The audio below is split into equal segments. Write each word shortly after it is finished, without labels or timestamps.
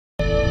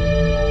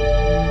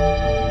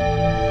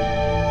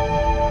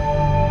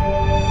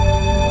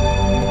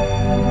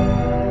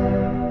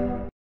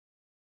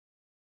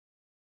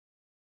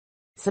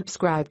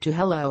Subscribe to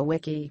Hello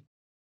Wiki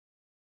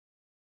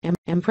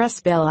and press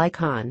bell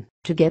icon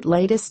to get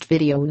latest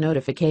video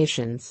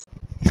notifications.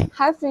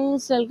 Hi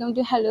friends, welcome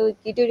to Hello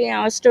Wiki. Today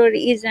our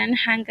story is on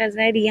Hank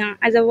Azaria.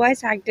 As a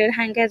voice actor,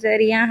 Hank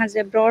Azaria has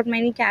brought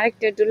many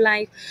characters to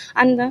life.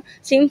 On the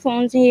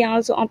Simpsons, he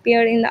also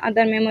appeared in the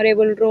other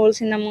memorable roles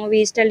in the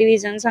movies,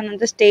 televisions, and on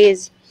the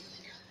stage.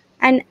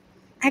 And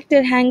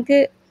actor Hank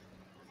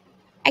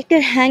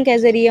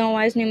Azaria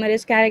voiced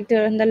numerous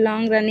characters in the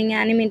long-running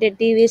animated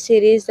TV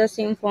series The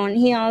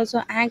Simpsons. He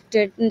also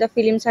acted in the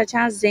films such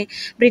as The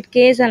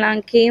Briefcase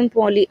Along Came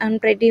Polly and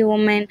Pretty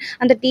Woman.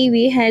 On the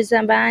TV, his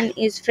band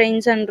is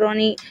Friends and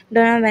Ronnie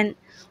Donovan.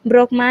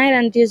 Brockmire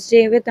on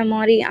Tuesday with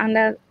Maury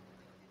and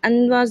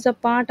was a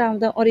part of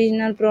the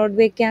original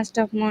Broadway cast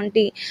of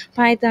Monty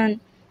Python.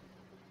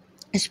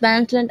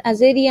 Spansled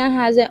Azaria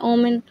has a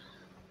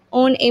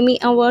won Emmy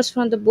Awards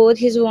for both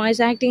his voice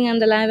acting and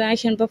the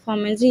live-action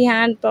performance. He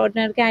had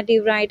partner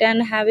Katie Wright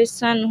and have a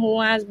son who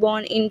was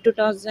born in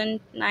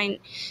 2009.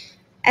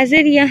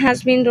 Azaria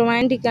has been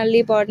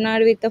romantically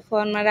partnered with the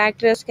former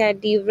actress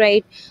Katie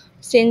Wright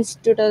since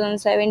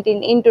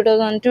 2017. In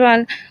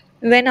 2012,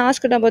 when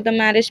asked about the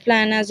marriage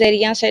plan,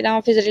 Azaria said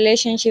of his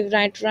relationship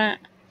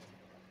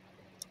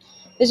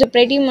is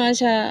pretty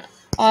much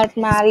are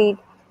married.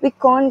 We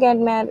can't get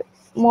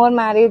more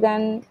married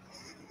than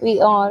we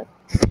are.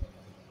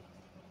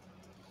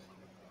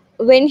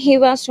 When he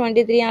was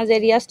 23,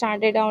 Azaria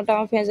started out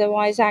as a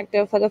voice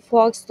actor for the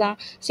Fox The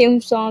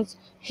Simpsons.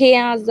 He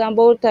has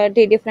about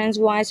 30 different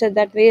voices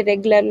that were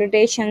regular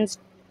rotations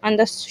on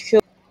the show.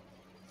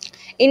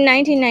 In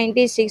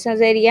 1996,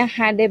 Azaria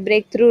had a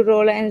breakthrough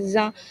role as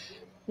the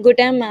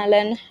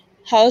Guatemalan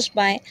house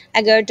by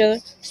Agatha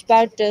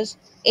Spartus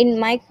in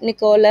Mike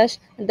Nicholas,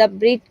 The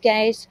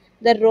Briefcase,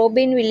 The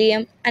Robin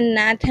Williams, and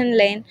Nathan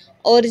Lane.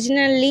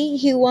 Originally,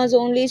 he was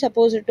only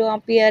supposed to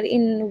appear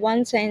in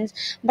one scene,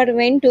 but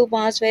when two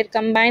parts were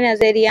combined,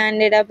 Azaria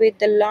ended up with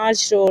a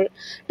large role.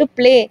 To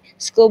play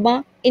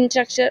Scuba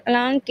instructor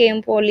along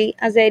came Polly.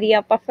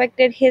 Azaria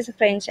perfected his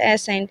French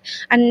accent,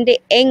 and the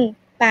young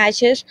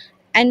Patches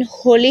and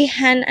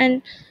Houlihan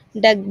and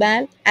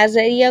Dumbbell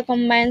Azaria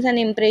combines an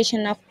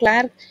impression of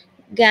Clark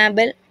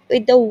Gable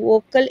with the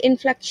vocal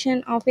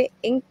inflection of a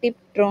young Tip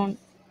Drone.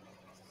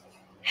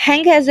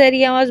 Hank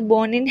Azaria was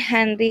born in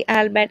Henry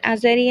Albert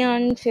Azaria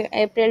on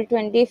April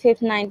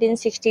 25,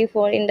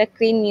 1964 in the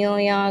Queen, New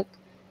York.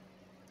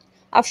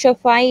 After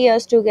 5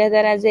 years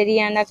together,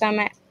 Azaria and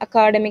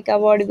Academy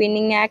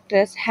Award-winning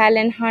actress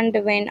Helen Hunt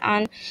went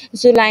on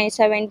July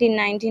 17,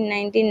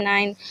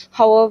 1999.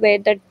 However,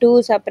 the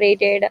two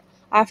separated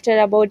after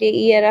about a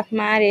year of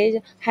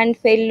marriage. Hunt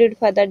filed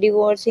for the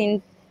divorce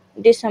in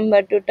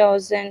December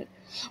 2000.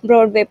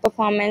 Broadway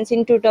performance.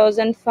 In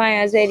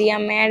 2005, Azaria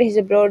made his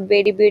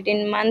Broadway debut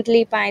in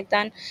Monty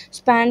Python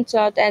Span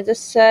South as a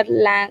Sir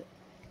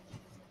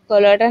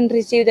Lancelot and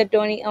received the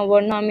Tony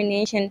Award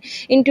nomination.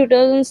 In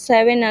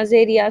 2007,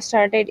 Azaria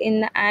started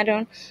in the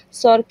Aaron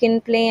Sorkin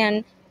play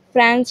and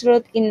Frank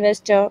Ruth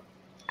Investor.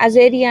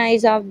 Azaria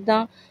is of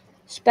the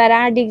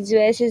Sephardic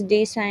Jewish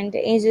descent.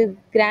 His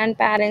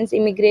grandparents'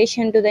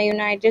 immigration to the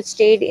United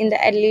States in the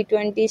early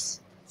 20th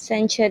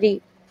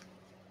century.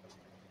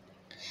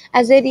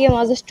 Azaria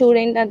was a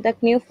student at the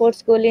Newport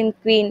School in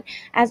Queens.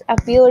 As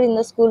appeared in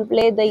the school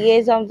play The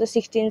Age of the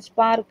 16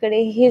 sparked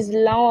his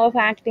love of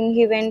acting.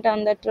 He went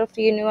on the Tufts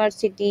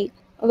University.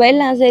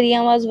 While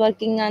Azaria was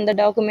working on the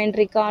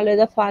documentary called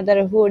The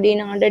Fatherhood,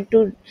 in order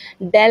to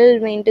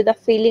delve into the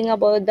feeling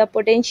about the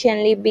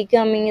potentially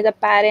becoming the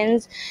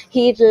parents,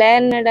 he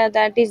learned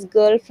that his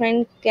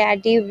girlfriend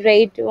Katie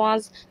Wright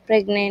was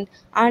pregnant.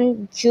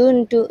 On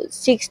June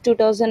 6,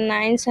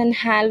 2009, son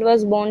Hal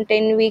was born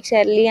 10 weeks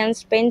early and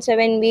spent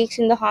 7 weeks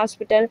in the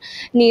hospital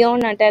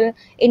neonatal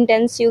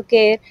intensive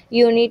care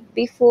unit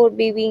before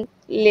being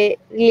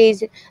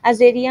released.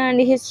 Azaria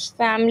and his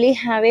family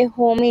have a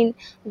home in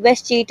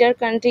Westchester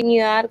County,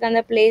 New York, and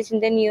a place in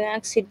the New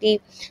York City.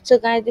 So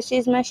guys, this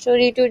is my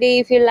story today.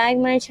 If you like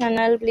my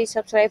channel, please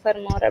subscribe for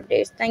more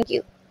updates. Thank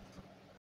you.